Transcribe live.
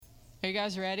you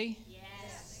guys ready?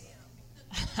 Yes.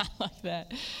 I like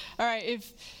that. All right,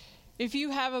 if you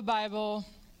have a Bible,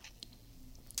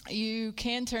 you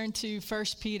can turn to 1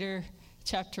 Peter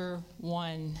chapter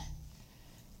 1.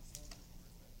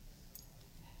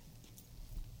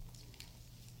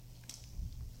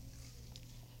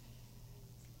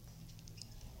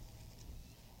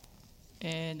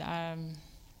 And I'm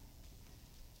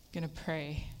going to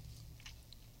pray.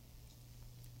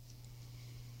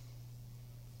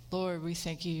 Lord, we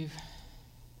thank you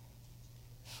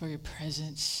for your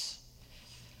presence.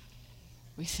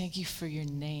 We thank you for your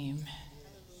name.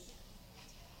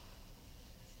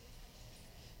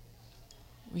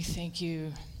 We thank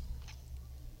you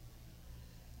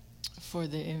for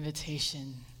the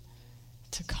invitation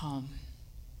to come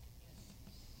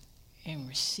and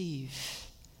receive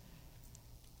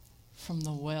from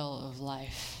the well of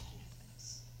life.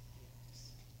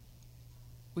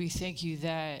 We thank you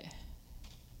that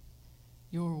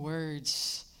your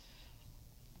words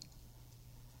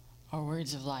are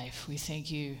words of life. We thank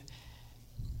you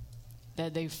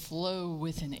that they flow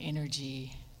with an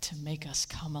energy to make us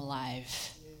come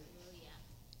alive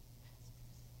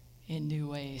in new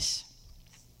ways.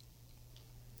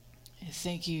 And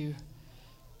thank you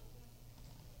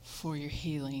for your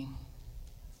healing.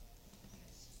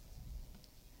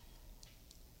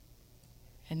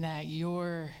 And that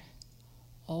you're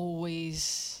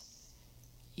always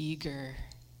eager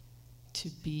to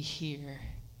be here,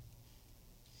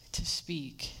 to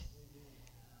speak,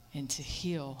 and to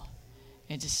heal,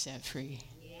 and to set free.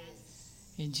 Yes.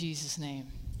 In Jesus' name,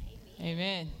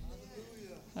 amen.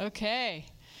 Okay,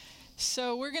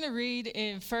 so we're going to read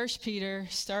in 1 Peter,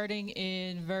 starting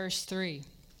in verse 3.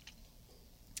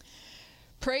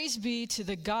 Praise be to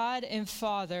the God and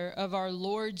Father of our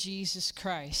Lord Jesus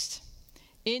Christ.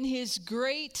 In his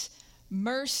great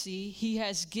mercy, he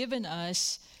has given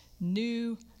us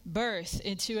new birth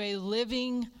into a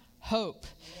living hope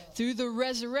through the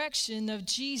resurrection of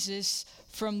Jesus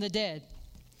from the dead,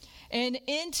 and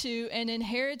into an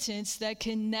inheritance that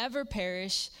can never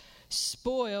perish,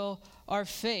 spoil, or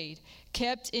fade,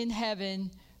 kept in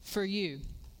heaven for you,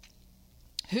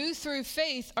 who through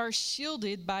faith are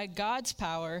shielded by God's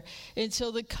power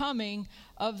until the coming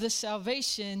of the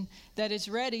salvation that is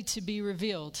ready to be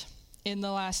revealed in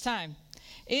the last time.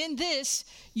 In this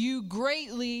you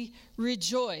greatly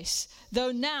rejoice,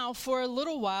 though now for a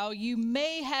little while you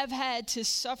may have had to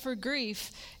suffer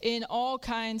grief in all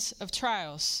kinds of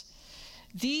trials.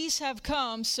 These have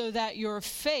come so that your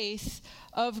faith,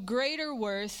 of greater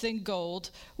worth than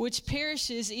gold, which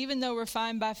perishes even though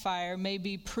refined by fire, may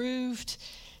be proved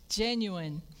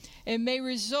genuine, and may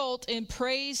result in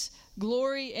praise,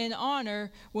 glory, and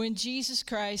honor when Jesus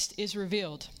Christ is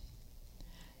revealed.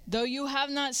 Though you have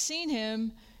not seen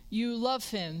him, you love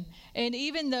him. And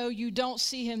even though you don't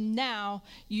see him now,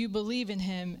 you believe in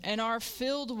him and are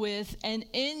filled with an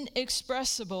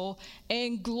inexpressible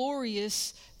and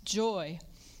glorious joy.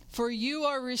 For you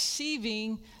are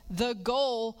receiving the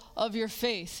goal of your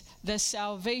faith, the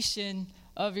salvation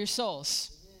of your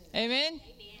souls. Amen?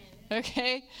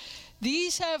 Okay?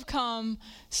 These have come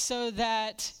so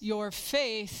that your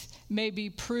faith may be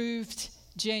proved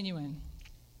genuine.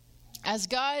 As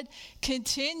God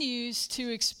continues to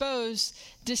expose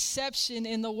deception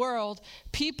in the world,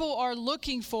 people are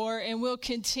looking for and will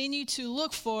continue to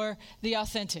look for the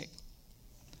authentic.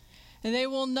 And they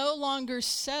will no longer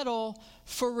settle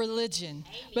for religion,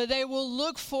 but they will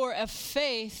look for a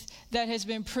faith that has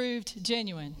been proved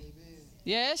genuine.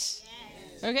 Yes?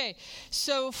 Yes. Okay,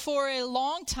 so for a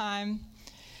long time,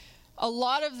 a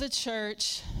lot of the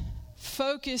church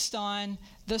focused on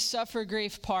the suffer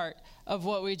grief part of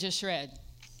what we just read.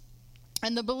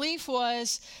 And the belief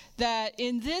was that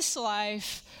in this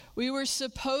life, we were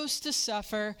supposed to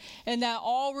suffer and that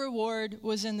all reward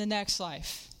was in the next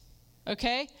life.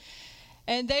 Okay?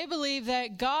 And they believed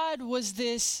that God was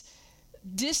this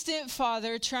distant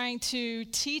father trying to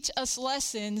teach us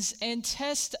lessons and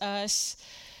test us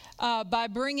by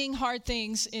bringing hard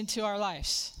things into our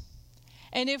lives.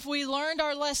 And if we learned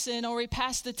our lesson or we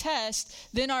passed the test,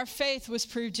 then our faith was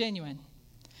proved genuine.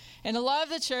 And a lot of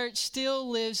the church still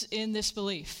lives in this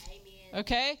belief. Amen.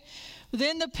 Okay?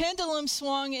 Then the pendulum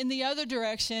swung in the other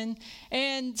direction,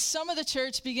 and some of the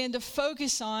church began to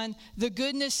focus on the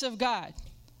goodness of God,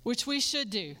 which we should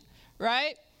do,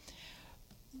 right?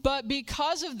 But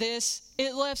because of this,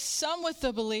 it left some with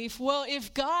the belief, well,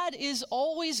 if God is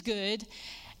always good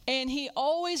and he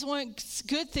always wants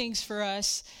good things for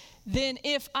us, then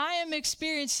if I am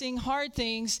experiencing hard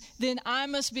things, then I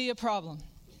must be a problem.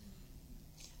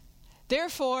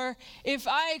 Therefore, if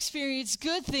I experience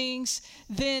good things,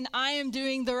 then I am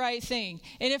doing the right thing.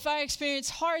 And if I experience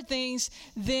hard things,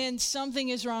 then something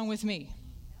is wrong with me.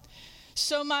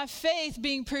 So my faith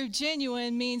being proved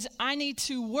genuine means I need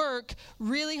to work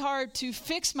really hard to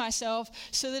fix myself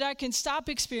so that I can stop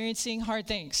experiencing hard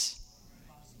things.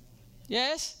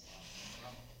 Yes?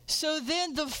 So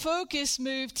then the focus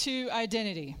moved to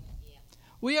identity.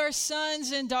 We are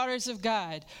sons and daughters of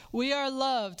God. We are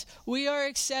loved. We are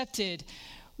accepted.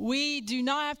 We do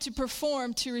not have to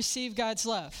perform to receive God's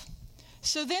love.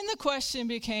 So then the question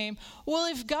became,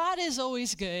 well, if God is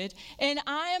always good and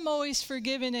I am always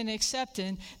forgiven and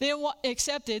accepted,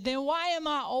 then why am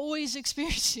I always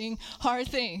experiencing hard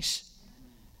things?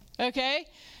 Okay?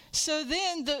 So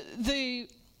then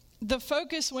the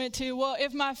focus went to, well,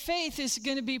 if my faith is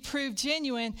going to be proved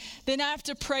genuine, then I have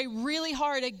to pray really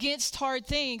hard against hard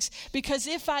things, because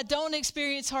if I don't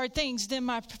experience hard things, then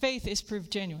my faith is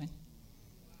proved genuine.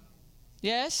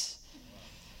 Yes?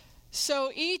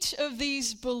 So each of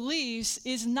these beliefs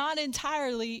is not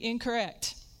entirely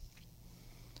incorrect,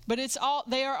 but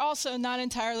they are also not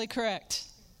entirely correct.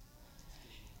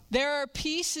 There are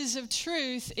pieces of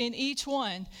truth in each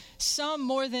one, some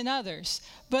more than others,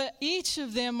 but each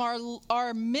of them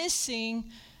are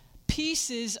missing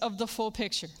pieces of the full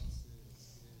picture.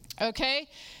 Okay?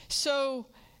 So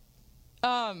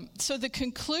the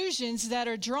conclusions that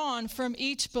are drawn from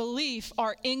each belief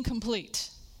are incomplete.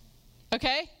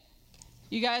 Okay?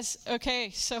 You guys okay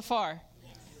so far?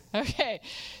 Okay.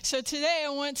 So today I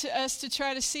want us to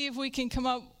try to see if we can see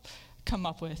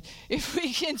if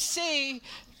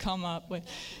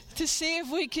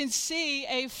we can see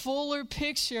a fuller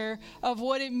picture of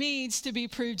what it means to be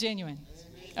proved genuine.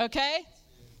 Okay?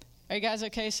 Are you guys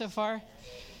okay so far?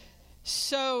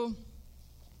 So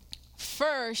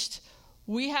first,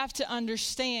 we have to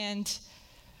understand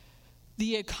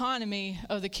the economy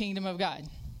of the kingdom of God.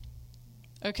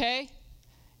 Okay?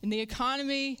 And the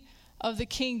economy of the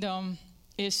kingdom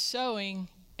is sowing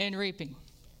and reaping.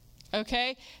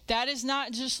 Okay? That is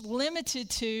not just limited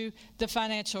to the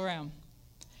financial realm.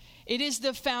 It is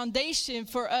the foundation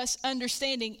for us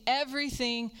understanding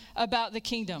everything about the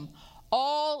kingdom.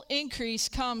 All increase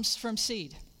comes from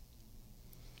seed.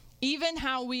 Even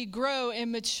how we grow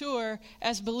and mature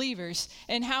as believers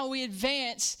and how we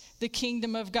advance the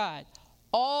kingdom of God.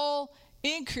 All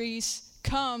increase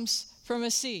comes from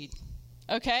a seed.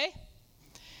 Okay?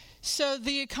 So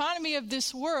the economy of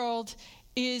this world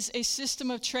is a system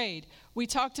of trade. We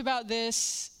talked about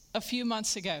this a few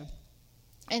months ago.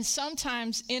 And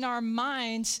sometimes in our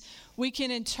minds, we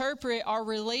can interpret our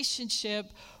relationship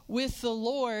with the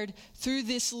Lord through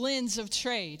this lens of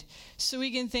trade. So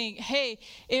we can think, hey,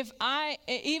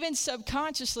 even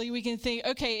subconsciously, we can think,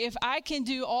 okay, if I can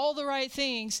do all the right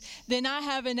things, then I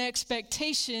have an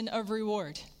expectation of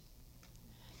reward.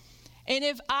 And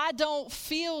if I don't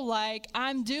feel like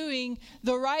I'm doing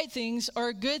the right things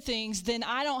or good things, then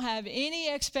I don't have any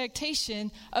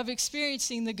expectation of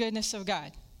experiencing the goodness of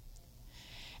God.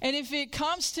 And if it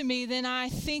comes to me, then I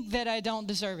think that I don't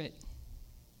deserve it.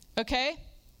 Okay?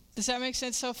 Does that make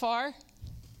sense so far?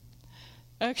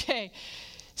 Okay.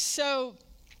 So,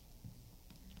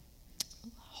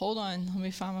 hold on. Let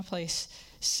me find my place.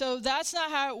 So that's not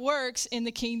how it works in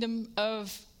the kingdom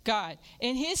of God.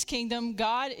 In his kingdom,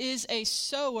 God is a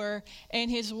sower and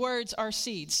his words are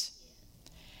seeds.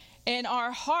 And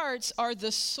our hearts are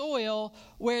the soil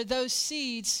where those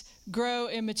seeds grow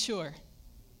and mature.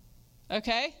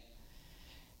 Okay?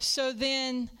 So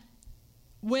then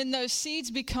when those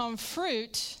seeds become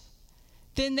fruit,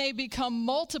 then they become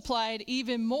multiplied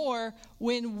even more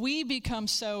when we become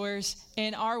sowers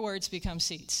and our words become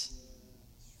seeds.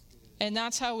 And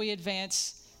that's how we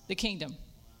advance the kingdom.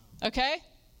 Okay?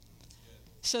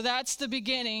 So that's the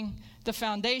beginning, the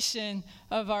foundation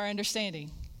of our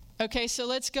understanding. Okay, so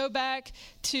let's go back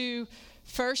to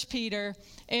 1 Peter.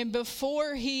 And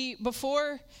before he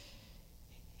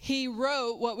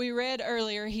wrote what we read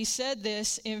earlier, he said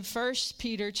this in 1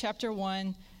 Peter chapter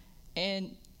 1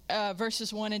 and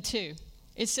verses 1 and 2.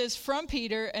 It says, from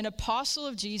Peter, an apostle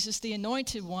of Jesus, the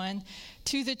anointed one,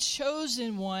 to the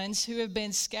chosen ones who have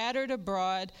been scattered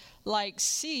abroad like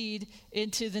seed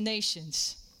into the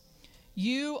nations.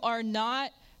 You are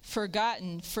not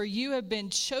forgotten, for you have been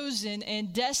chosen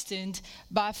and destined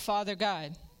by Father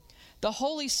God. The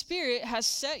Holy Spirit has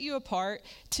set you apart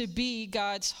to be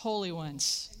God's holy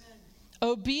ones.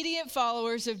 Amen. Obedient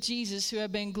followers of Jesus who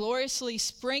have been gloriously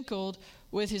sprinkled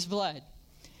with his blood.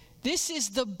 This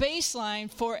is the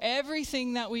baseline for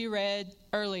everything that we read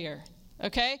earlier.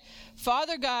 Okay?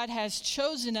 Father God has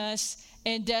chosen us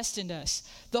and destined us.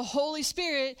 The Holy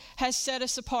Spirit has set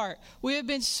us apart. We have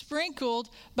been sprinkled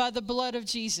by the blood of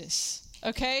Jesus.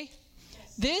 Okay?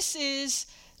 This is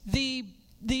the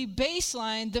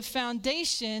baseline, the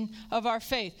foundation of our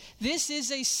faith. This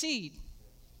is a seed.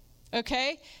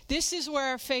 Okay? This is where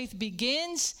our faith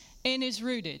begins and is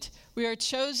rooted. We are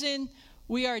chosen,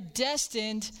 we are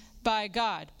destined by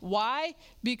God. Why?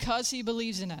 Because he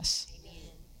believes in us.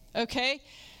 Okay?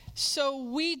 So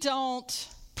we don't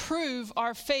prove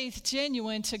our faith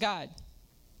genuine to God.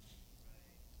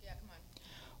 Yeah, come on.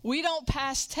 We don't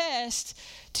pass tests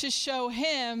to show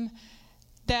him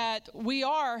that we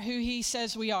are who he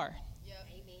says we are. Yep.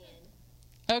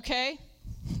 Amen. Okay?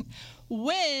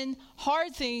 When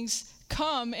hard things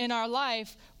come in our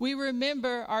life, we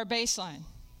remember our baseline.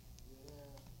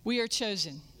 We are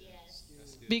chosen Yes.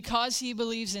 because he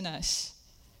believes in us.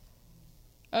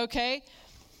 Okay?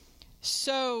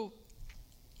 So,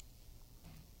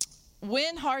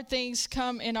 when hard things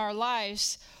come in our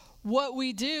lives, what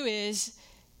we do is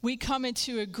we come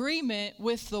into agreement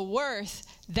with the worth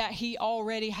that he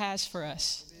already has for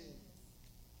us.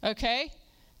 Okay?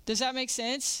 Does that make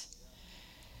sense?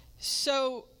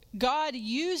 So, God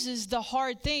uses the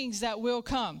hard things that will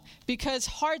come, because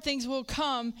hard things will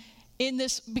come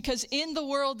because in the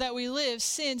world that we live,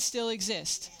 sin still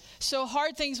exists. So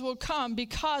hard things will come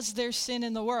because there's sin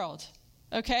in the world.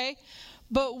 Okay?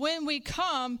 But when we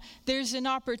come, there's an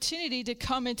opportunity to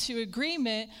come into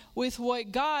agreement with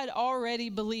what God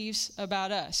already believes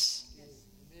about us.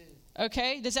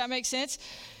 Okay? Does that make sense?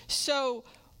 So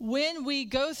when we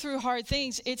go through hard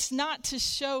things, it's not to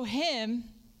show him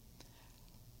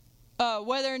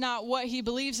whether or not what he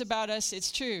believes about us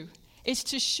is true. It's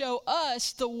to show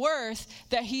us the worth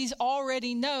that he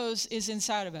already knows is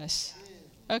inside of us.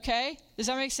 Okay? Does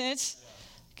that make sense?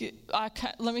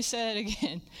 Let me say that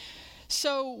again.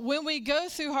 So when we go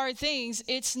through hard things,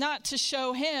 it's not to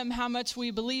show him how much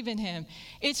we believe in him.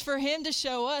 It's for him to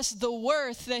show us the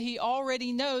worth that he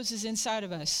already knows is inside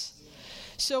of us.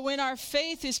 So when our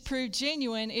faith is proved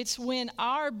genuine, it's when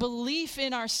our belief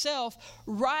in ourselves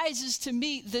rises to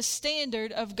meet the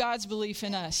standard of God's belief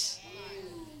in us.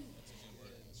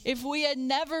 If we had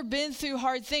never been through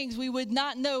hard things, we would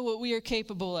not know what we are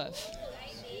capable of.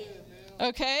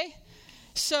 Okay?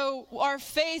 So our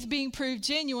faith being proved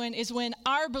genuine is when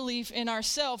our belief in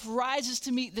ourselves rises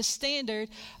to meet the standard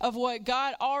of what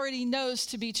God already knows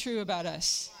to be true about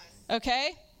us.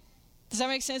 Okay? Does that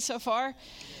make sense so far?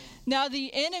 Now the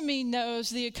enemy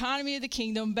knows the economy of the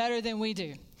kingdom better than we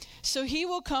do. So he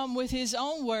will come with his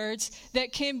own words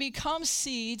that can become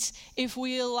seeds if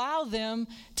we allow them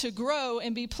to grow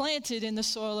and be planted in the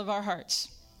soil of our hearts.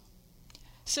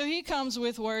 So he comes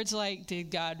with words like,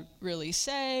 did God really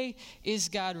say? Is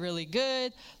God really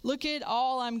good? Look at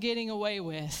all I'm getting away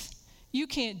with. You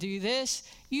can't do this.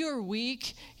 You're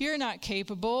weak. You're not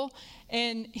capable.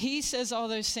 And he says all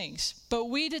those things. But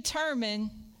we determine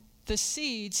the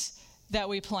seeds that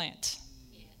we plant.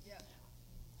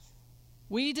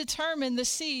 We determine the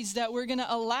seeds that we're going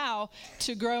to allow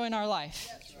to grow in our life.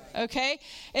 Okay?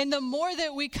 And the more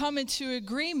that we come into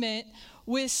agreement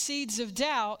with seeds of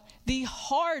doubt, the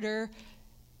harder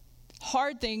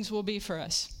hard things will be for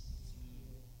us.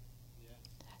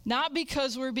 Not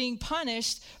because we're being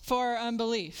punished for our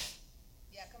unbelief.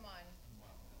 Yeah, come on.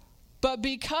 But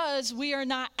because we are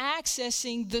not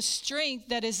accessing the strength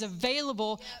that is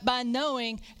available by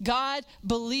knowing God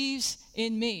believes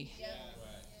in me.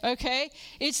 Okay?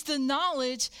 It's the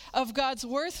knowledge of God's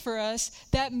worth for us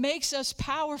that makes us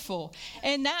powerful.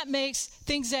 And that makes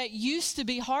things that used to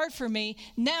be hard for me,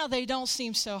 now they don't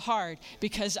seem so hard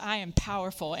because I am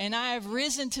powerful and I have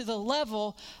risen to the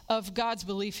level of God's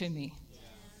belief in me.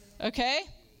 Okay?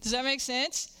 Does that make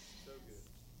sense?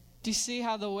 Do you see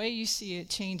how the way you see it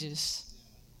changes?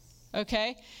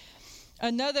 Okay?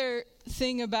 Another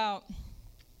thing about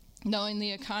knowing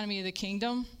the economy of the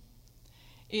kingdom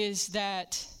is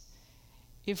that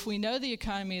if we know the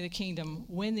economy of the kingdom,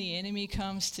 when the enemy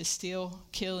comes to steal,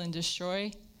 kill, and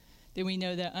destroy, then we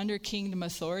know that under kingdom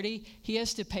authority, he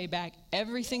has to pay back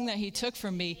everything that he took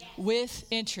from me with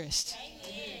interest.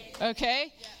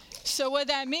 Okay? So what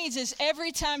that means is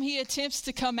every time he attempts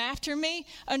to come after me,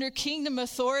 under kingdom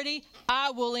authority,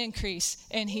 I will increase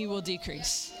and he will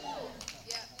decrease.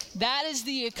 That is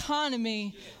the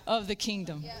economy of the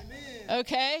kingdom.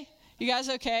 Okay? You guys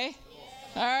okay?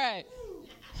 All right.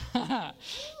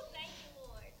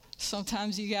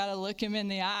 Sometimes you got to look him in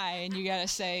the eye and you got to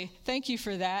say, thank you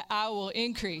for that. I will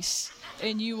increase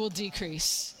and you will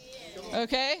decrease.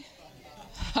 Okay?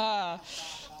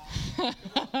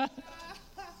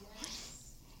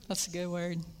 That's a good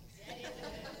word.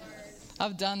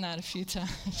 I've done that a few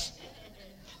times.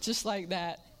 Just like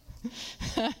that.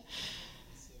 All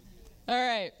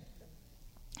right.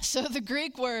 So the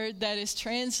Greek word that is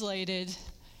translated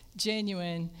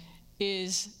genuine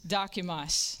is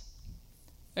dokimos.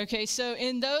 Okay, so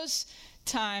in those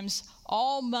times,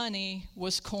 all money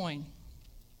was coin.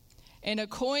 And a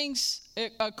coin's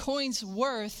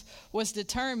worth was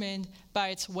determined by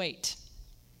its weight.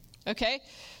 Okay,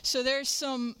 so there's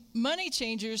some money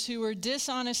changers who were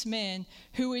dishonest men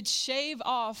who would shave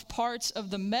off parts of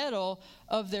the metal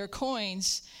of their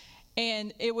coins,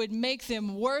 and it would make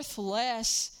them worth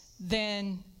less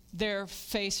than their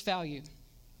face value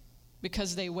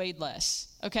because they weighed less.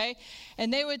 Okay,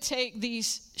 and they would take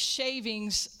these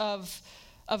shavings of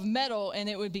metal, and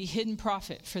it would be hidden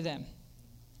profit for them.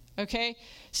 Okay,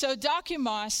 so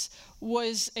dokimos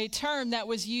was a term that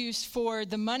was used for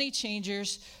the money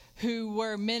changers who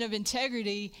were men of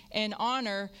integrity and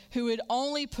honor, who would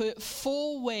only put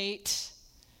full weight,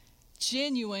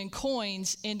 genuine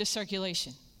coins into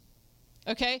circulation.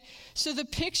 Okay, so the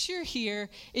picture here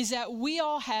is that we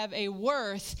all have a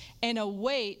worth and a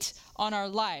weight on our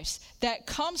lives that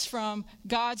comes from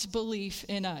God's belief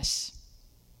in us.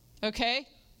 Okay?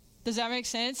 Does that make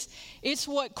sense? It's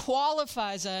what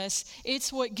qualifies us.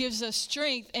 It's what gives us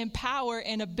strength and power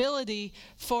and ability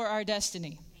for our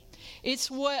destiny.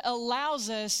 It's what allows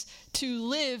us to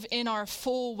live in our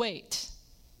full weight.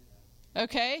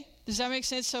 Okay? Does that make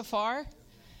sense so far?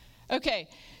 Okay,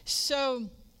 so,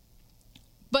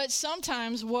 but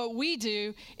sometimes what we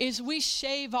do is we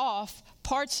shave off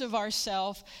parts of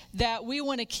ourselves that we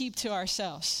want to keep to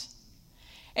ourselves.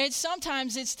 And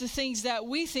sometimes it's the things that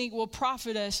we think will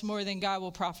profit us more than God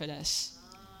will profit us.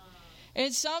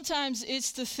 And sometimes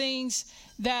it's the things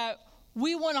that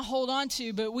we want to hold on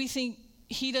to, but we think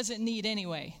he doesn't need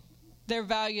anyway. They're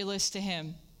valueless to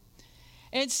him.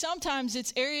 And sometimes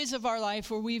it's areas of our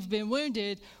life where we've been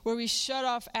wounded, where we shut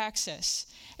off access.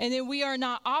 And then we are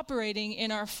not operating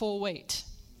in our full weight.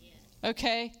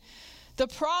 Okay? The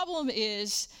problem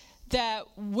is that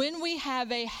when we have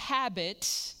a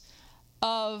habit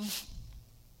of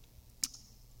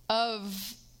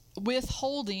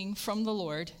withholding from the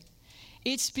Lord,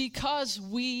 it's because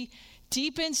we,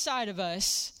 deep inside of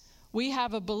us, we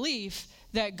have a belief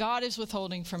that God is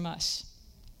withholding from us.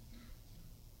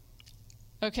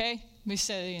 Okay? Let me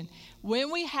say it again.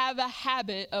 When we have a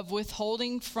habit of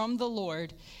withholding from the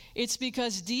Lord, it's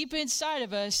because deep inside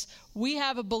of us, we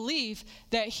have a belief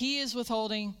that he is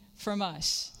withholding from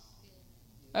us.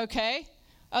 Okay?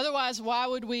 Otherwise, why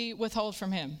would we withhold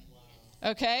from him?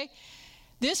 Okay?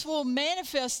 This will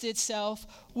manifest itself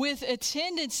with a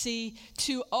tendency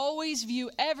to always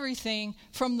view everything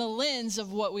from the lens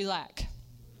of what we lack.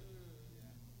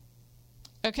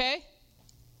 Okay?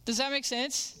 Does that make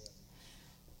sense?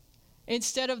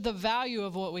 Instead of the value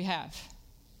of what we have.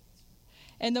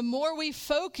 And the more we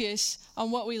focus on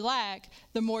what we lack,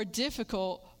 the more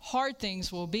difficult, hard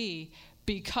things will be,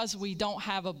 because we don't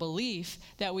have a belief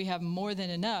that we have more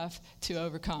than enough to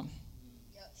overcome.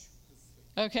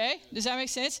 Okay? Does that make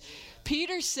sense?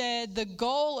 Peter said the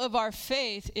goal of our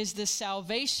faith is the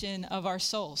salvation of our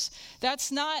souls.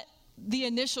 That's not the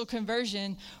initial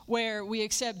conversion where we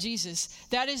accept Jesus.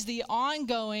 That is the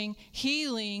ongoing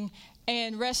healing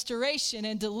and restoration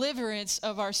and deliverance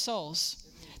of our souls.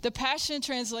 The Passion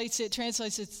translates it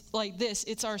like this: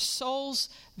 it's our soul's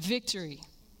victory.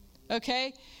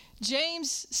 Okay?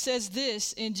 James says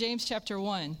this in James chapter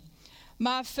 1.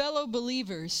 My fellow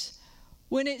believers,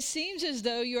 when it seems as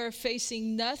though you are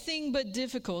facing nothing but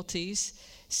difficulties,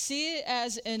 see it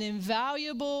as an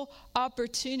invaluable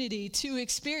opportunity to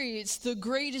experience the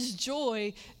greatest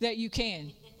joy that you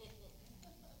can.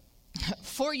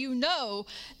 For you know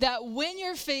that when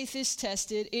your faith is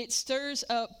tested, it stirs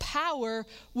up power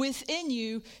within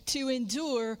you to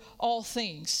endure all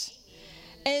things.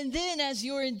 And then as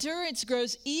your endurance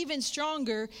grows even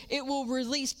stronger, it will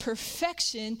release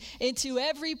perfection into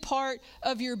every part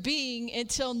of your being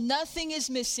until nothing is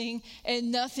missing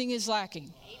and nothing is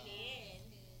lacking. Amen.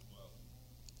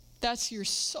 That's your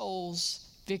soul's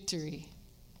victory.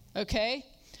 Okay?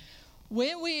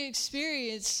 When we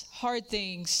experience hard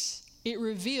things, it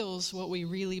reveals what we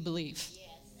really believe.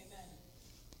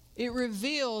 Yes.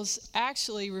 It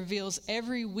actually reveals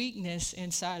every weakness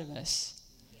inside of us.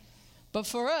 But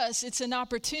for us, it's an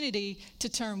opportunity to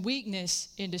turn weakness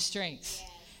into strength,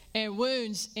 yes, and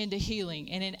wounds into healing,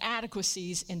 and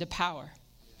inadequacies into power.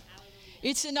 Hallelujah.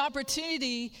 It's an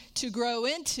opportunity to grow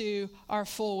into our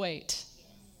full weight, yes,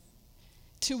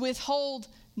 to withhold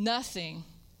nothing,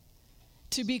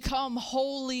 to become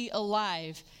wholly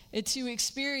alive, and to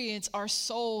experience our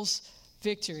soul's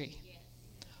victory. Yes.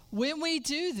 When we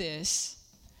do this,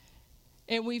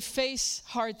 and we face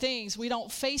hard things, we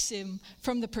don't face them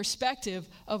from the perspective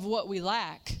of what we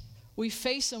lack. We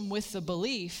face them with the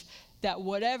belief that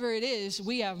whatever it is,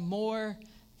 we have more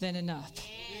than enough.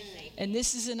 And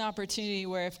this is an opportunity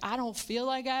where if I don't feel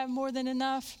like I have more than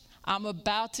enough, I'm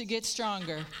about to get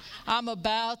stronger. I'm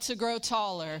about to grow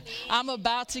taller. I'm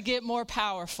about to get more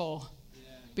powerful,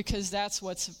 because that's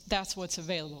what's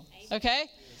available. Okay?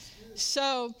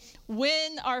 So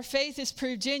when our faith is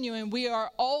proved genuine, we are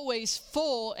always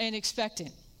full and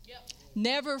expectant.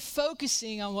 Never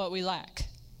focusing on what we lack.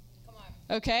 Come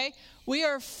on. Okay? We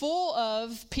are full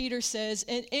of, Peter says,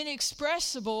 an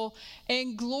inexpressible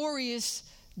and glorious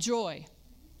joy.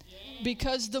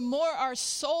 Because the more our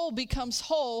soul becomes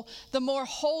whole, the more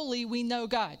holy we know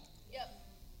God.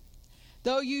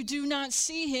 Though you do not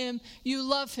see him, you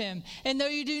love him. And though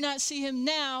you do not see him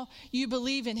now, you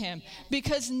believe in him.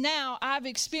 Because now I've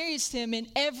experienced him in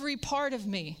every part of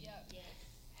me.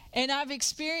 And I've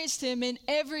experienced him in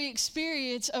every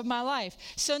experience of my life.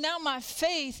 So now my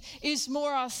faith is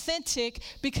more authentic,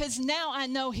 because now I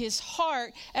know his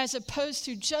heart as opposed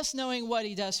to just knowing what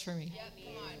he does for me.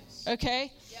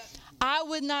 Okay? I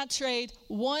would not trade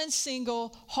one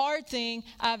single hard thing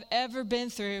I've ever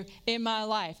been through in my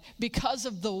life because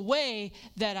of the way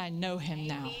that I know him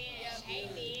now.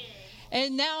 Amen.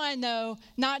 And now I know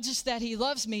not just that he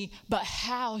loves me, but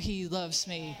how he loves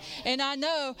me. And I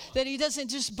know that he doesn't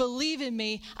just believe in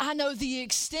me. I know the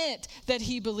extent that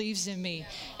he believes in me.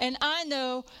 And I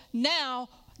know now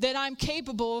that I'm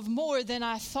capable of more than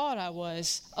I thought I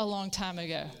was a long time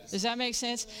ago. Does that make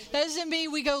sense? That doesn't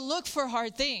mean we go look for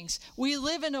hard things. We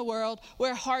live in a world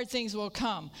where hard things will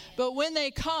come. But when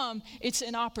they come, it's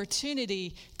an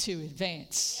opportunity to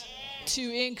advance, to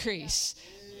increase,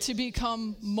 to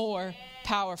become more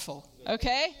powerful.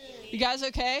 Okay? You guys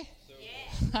okay?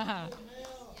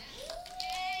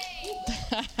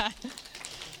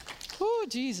 Oh,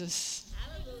 Jesus.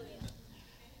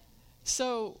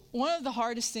 So one of the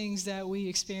hardest things that we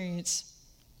experience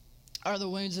are the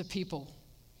wounds of people.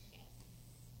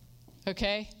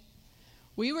 Okay?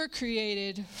 We were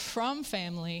created from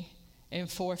family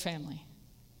and for family.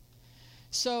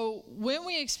 So when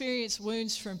we experience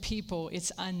wounds from people,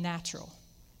 it's unnatural.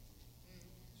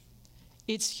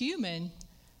 It's human,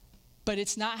 but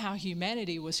it's not how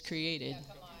humanity was created.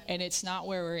 And it's not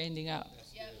where we're ending up.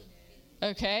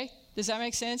 Okay? Does that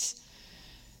make sense?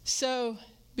 So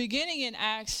beginning in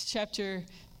Acts chapter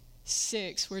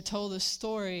 6, we're told the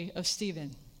story of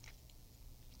Stephen.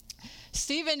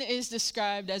 Stephen is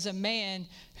described as a man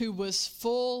who was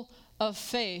full of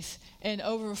faith and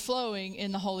overflowing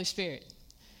in the Holy Spirit.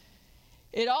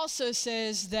 It also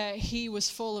says that he was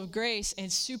full of grace and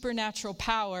supernatural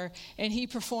power, and he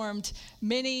performed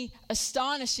many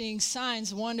astonishing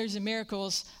signs, wonders, and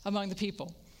miracles among the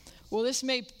people. Well, this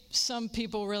made some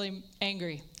people really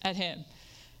angry at him.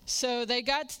 So they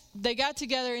got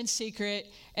together in secret,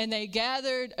 and they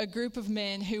gathered a group of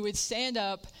men who would stand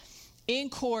up in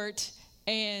court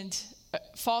and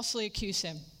falsely accuse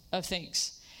him of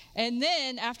things. And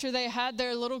then after they had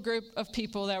their little group of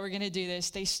people that were going to do this,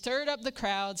 they stirred up the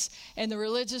crowds and the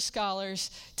religious scholars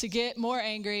to get more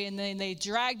angry, and then they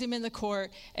dragged him in the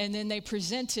court, and then they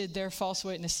presented their false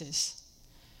witnesses.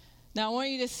 Now I want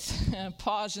you to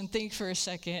pause and think for a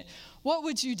second. What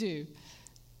would you do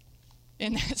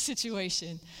in that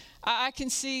situation? I can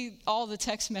see all the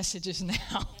text messages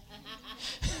now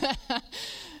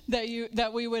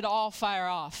that we would all fire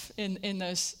off in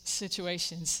those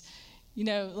situations. You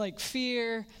know, like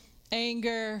fear,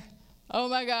 anger, oh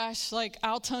my gosh, like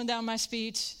I'll tone down my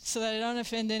speech so that I don't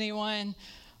offend anyone,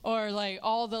 or like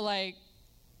all the like,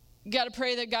 got to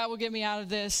pray that God will get me out of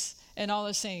this and all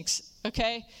those things,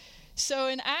 okay? So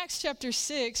in Acts chapter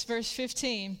 6, verse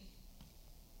 15,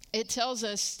 it tells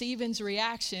us Stephen's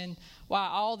reaction while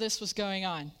all this was going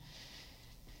on.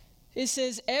 It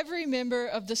says, every member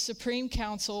of the Supreme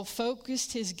Council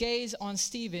focused his gaze on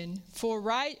Stephen, for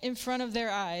right in front of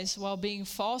their eyes, while being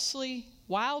falsely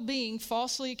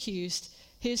accused,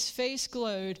 his face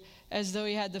glowed as though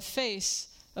he had the face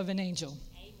of an angel.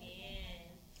 Amen.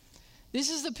 This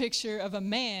is the picture of a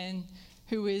man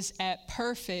who is at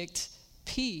perfect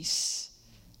peace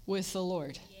with the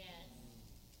Lord.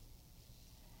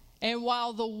 And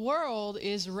while the world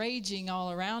is raging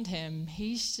all around him,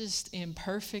 he's just in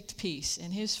perfect peace.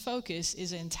 And his focus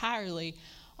is entirely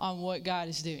on what God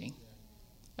is doing.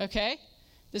 Okay?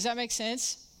 Does that make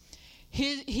sense?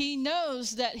 He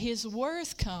knows that his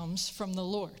worth comes from the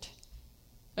Lord.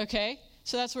 Okay?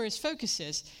 So that's where his focus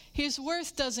is. His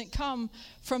worth doesn't come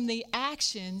from the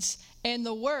actions and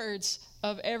the words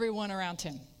of everyone around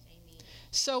him. Amen.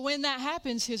 So when that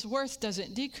happens, his worth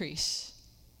doesn't decrease.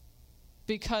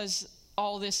 because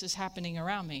all this is happening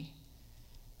around me.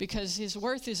 Because his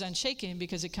worth is unshaken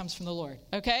because it comes from the Lord.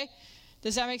 Okay?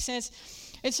 Does that make sense?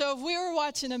 And so if we were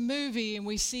watching a movie and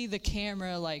we see the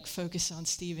camera like focus on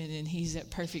Stephen and he's at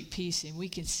perfect peace and we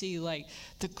can see like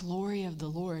the glory of the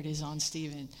Lord is on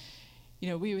Stephen, you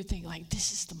know, we would think like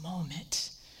this is the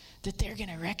moment that they're going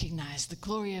to recognize the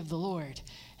glory of the Lord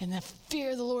and the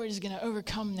fear of the Lord is going to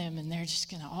overcome them and they're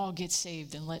just going to all get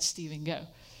saved and let Stephen go,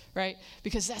 right?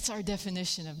 Because that's our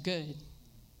definition of good.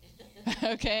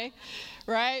 Okay?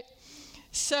 Right?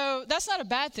 So that's not a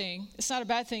bad thing. It's not a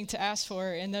bad thing to ask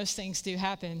for, and those things do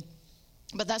happen.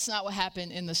 But that's not what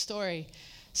happened in the story.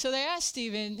 So they asked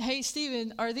Stephen, hey,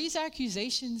 Stephen, are these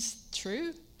accusations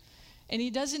true? And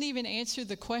he doesn't even answer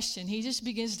the question. He just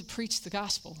begins to preach the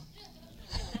gospel.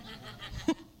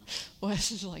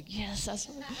 Wes is like, yes, that's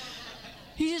what.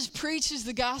 He just preaches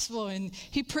the gospel, and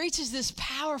he preaches this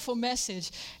powerful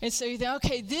message. And so you think,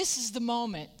 okay, this is the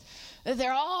moment that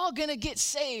they're all going to get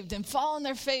saved and fall on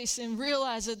their face and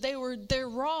realize that they're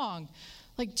wrong.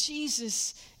 Like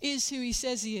Jesus is who he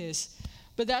says he is.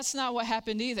 But that's not what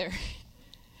happened either.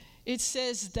 It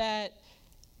says that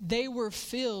they were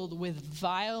filled with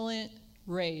violent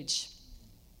rage.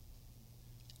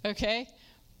 Okay?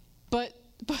 But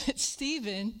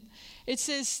Stephen, it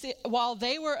says while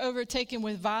they were overtaken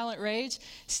with violent rage,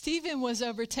 Stephen was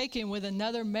overtaken with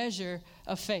another measure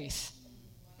of faith.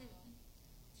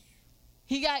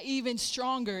 He got even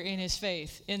stronger in his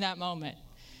faith in that moment.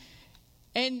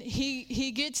 And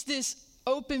he gets this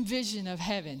open vision of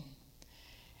heaven.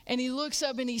 And he looks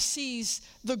up and he sees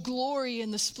the glory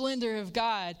and the splendor of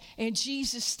God and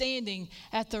Jesus standing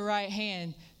at the right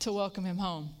hand to welcome him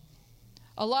home.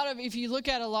 If you look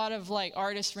at a lot of like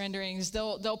artist renderings,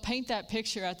 they'll paint that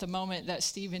picture at the moment that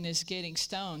Stephen is getting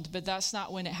stoned, but that's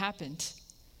not when it happened.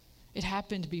 It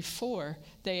happened before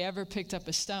they ever picked up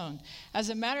a stone. As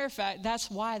a matter of fact,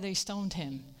 that's why they stoned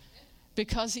him.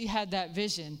 Because he had that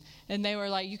vision. And they were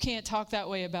like, you can't talk that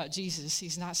way about Jesus.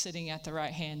 He's not sitting at the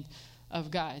right hand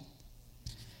of God.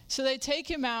 So they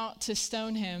take him out to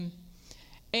stone him.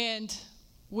 And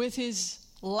with his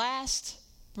last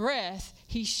breath,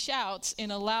 he shouts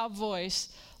in a loud voice,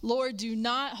 Lord, do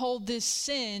not hold this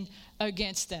sin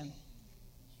against them.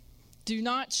 Do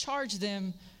not charge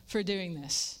them for doing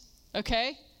this.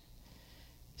 Okay?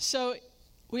 So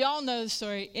we all know the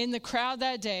story. In the crowd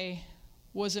that day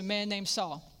was a man named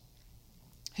Saul,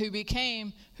 who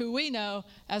became who we know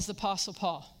as the Apostle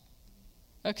Paul.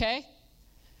 Okay?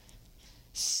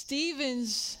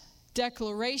 Stephen's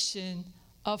declaration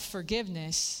of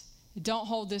forgiveness, don't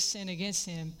hold this sin against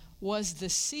him, was the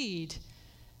seed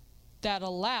that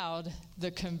allowed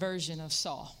the conversion of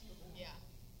Saul. Yeah.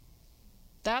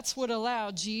 That's what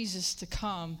allowed Jesus to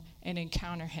come and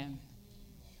encounter him.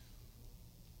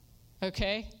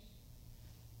 Okay?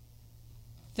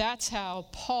 That's how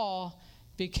Paul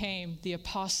became the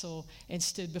apostle and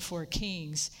stood before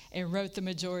kings and wrote the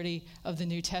majority of the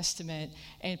New Testament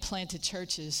and planted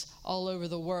churches all over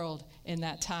the world in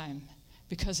that time.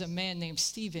 Because a man named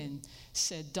Stephen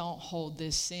said, don't hold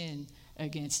this sin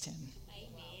against him.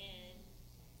 Amen.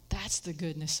 That's the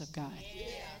goodness of God.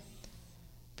 Yes.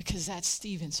 Because that's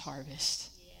Stephen's harvest.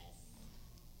 Yes.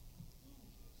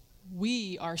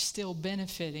 We are still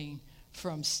benefiting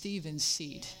from Stephen's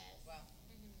seed. Yes.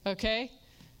 Wow. Okay?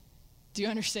 Do you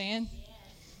understand?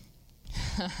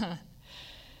 Yes.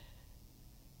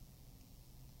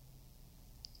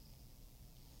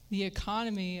 The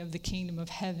economy of the kingdom of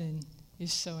heaven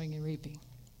is sowing and reaping.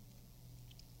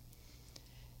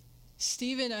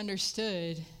 Stephen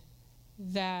understood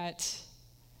that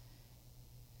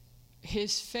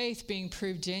his faith being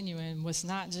proved genuine was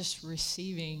not just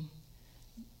receiving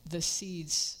the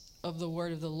seeds of the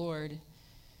word of the Lord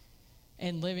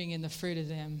and living in the fruit of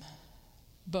them,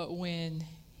 but when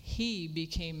he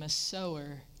became a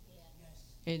sower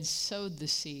and sowed the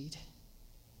seed,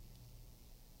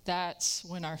 that's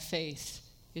when our faith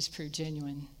is proved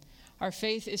genuine. Our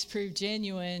faith is proved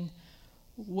genuine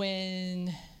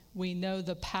when we know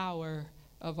the power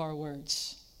of our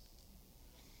words.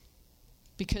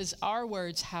 Because our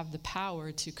words have the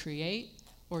power to create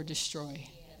or destroy.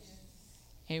 Yes.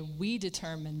 And we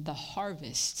determine the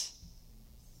harvest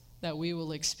that we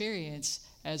will experience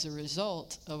as a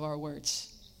result of our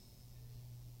words.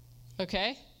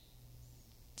 Okay?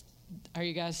 Are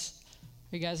you guys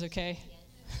okay?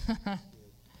 Yes.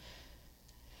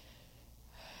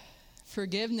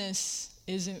 Forgiveness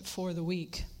isn't for the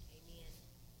weak. Amen.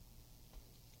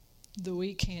 The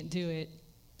weak can't do it.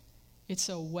 It's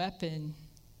a weapon.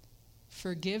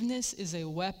 Forgiveness is a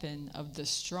weapon of the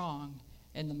strong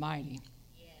and the mighty.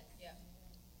 Yes. Yeah.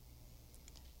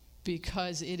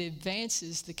 because it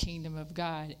advances the kingdom of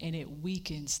God and it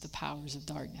weakens the powers of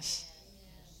darkness.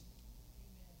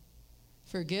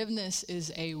 Forgiveness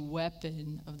is a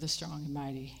weapon of the strong and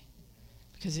mighty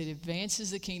because it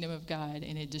advances the kingdom of God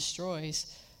and it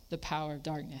destroys the power of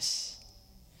darkness.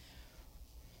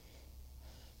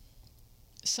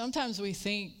 Sometimes we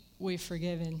think we've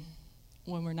forgiven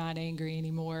when we're not angry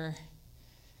anymore.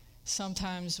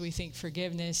 Sometimes we think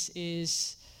forgiveness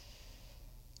is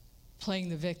playing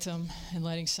the victim and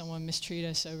letting someone mistreat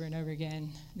us over and over again.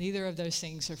 Neither of those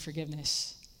things are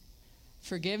forgiveness.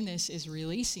 Forgiveness is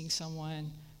releasing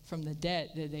someone from the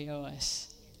debt that they owe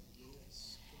us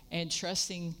and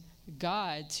trusting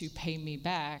God to pay me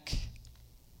back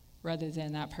rather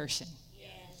than that person.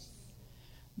 Yes.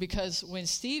 Because when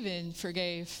Stephen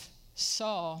forgave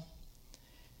Saul,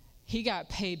 he got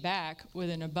paid back with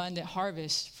an abundant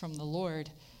harvest from the Lord,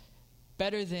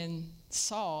 better than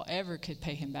Saul ever could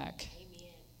pay him back. Amen.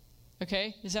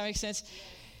 Okay? Does that make sense?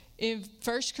 In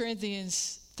 1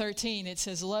 Corinthians 13, it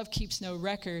says, love keeps no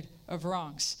record of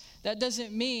wrongs. That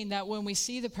doesn't mean that when we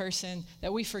see the person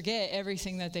that we forget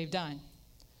everything that they've done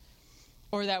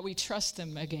or that we trust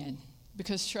them again,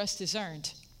 because trust is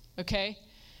earned. Okay?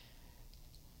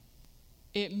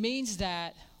 It means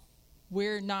that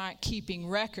we're not keeping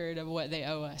record of what they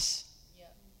owe us.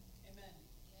 Yep. Amen.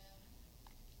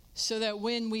 So that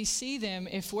when we see them,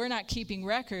 if we're not keeping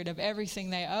record of everything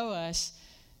they owe us,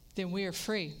 then we are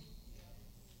free.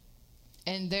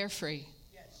 And they're free.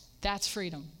 Yes. That's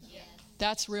freedom. Yes.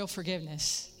 That's real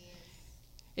forgiveness. Amen.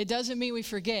 It doesn't mean we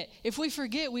forget. If we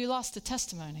forget, we lost the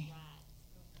testimony. Right.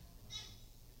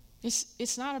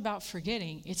 It's not about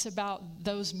forgetting. It's about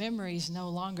those memories no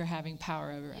longer having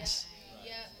power over us.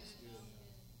 Yep.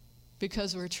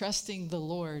 Because we're trusting the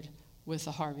Lord with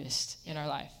the harvest in our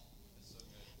life.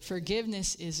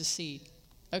 Forgiveness is a seed.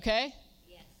 Okay?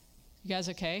 Yes. You guys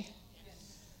okay?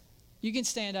 You can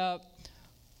stand up.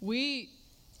 We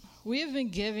have been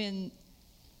given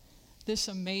this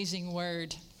amazing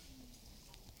word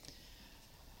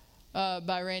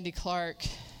by Randy Clark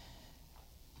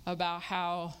about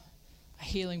how a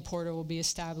healing portal will be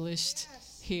established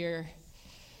here.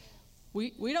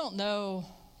 We don't know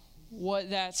what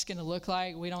that's going to look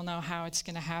like. We don't know how it's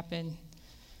going to happen.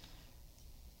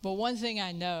 But one thing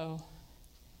I know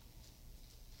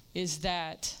is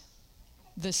that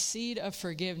the seed of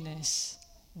forgiveness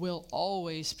will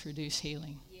always produce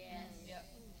healing. Yes. Yep.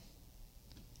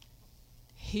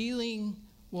 Healing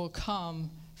will come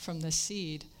from the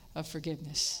seed of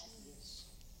forgiveness.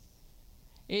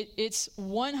 It's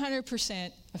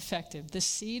 100% effective. The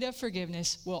seed of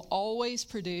forgiveness will always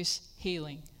produce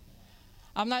healing.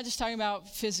 I'm not just talking about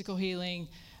physical healing.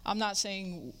 I'm not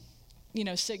saying,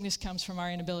 sickness comes from our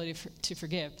inability to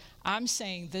forgive. I'm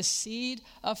saying the seed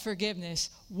of forgiveness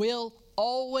will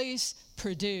always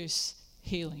produce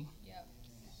healing. Yep.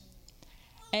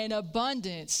 And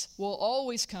abundance will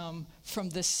always come from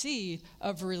the seed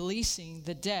of releasing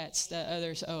the debts that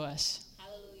others owe us.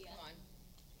 Hallelujah. Come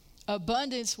on.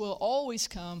 Abundance will always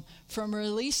come from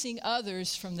releasing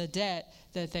others from the debt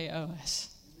that they owe us.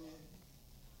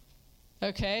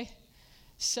 Okay?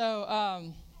 So,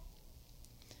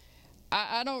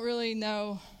 I don't really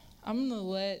know. I'm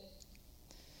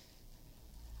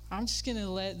just going to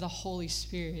let the Holy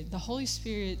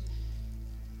Spirit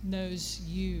knows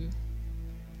you.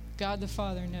 God the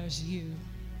Father knows you.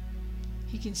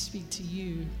 He can speak to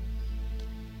you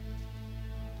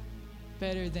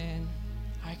better than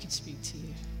I can speak to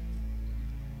you.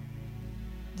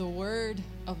 The word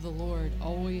of the Lord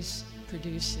always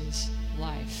produces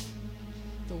life.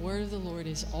 The word of the Lord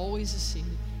is always a seed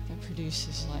that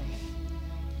produces life.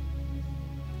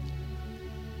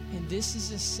 And this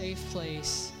is a safe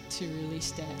place to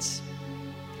release debts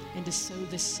and to sow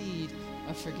the seed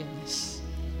of forgiveness.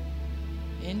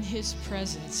 In His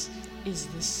presence is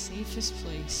the safest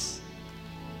place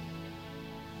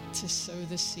to sow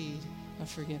the seed of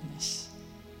forgiveness.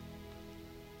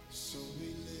 So we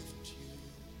lift you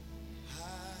high,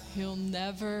 He'll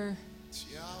never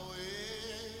Yahweh.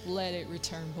 let it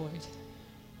return void.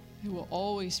 It will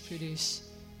always produce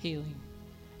healing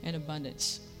and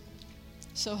abundance.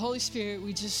 So, Holy Spirit,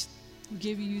 we just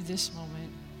give you this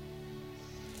moment.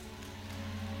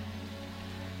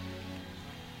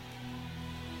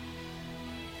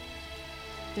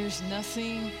 There's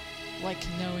nothing like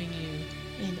knowing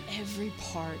you in every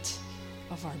part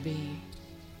of our being,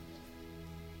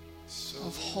 So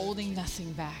of holding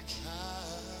nothing back,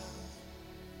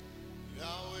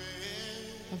 Yahweh,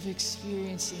 of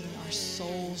experiencing our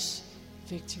soul's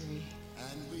victory.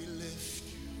 and we lift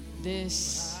you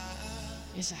This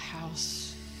is a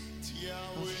house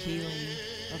of healing,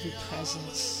 of your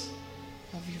presence.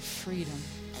 of your freedom.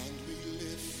 and we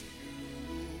lift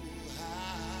you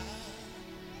high.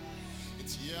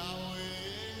 It's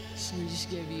Yahweh. So we just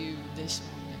give you this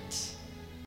one.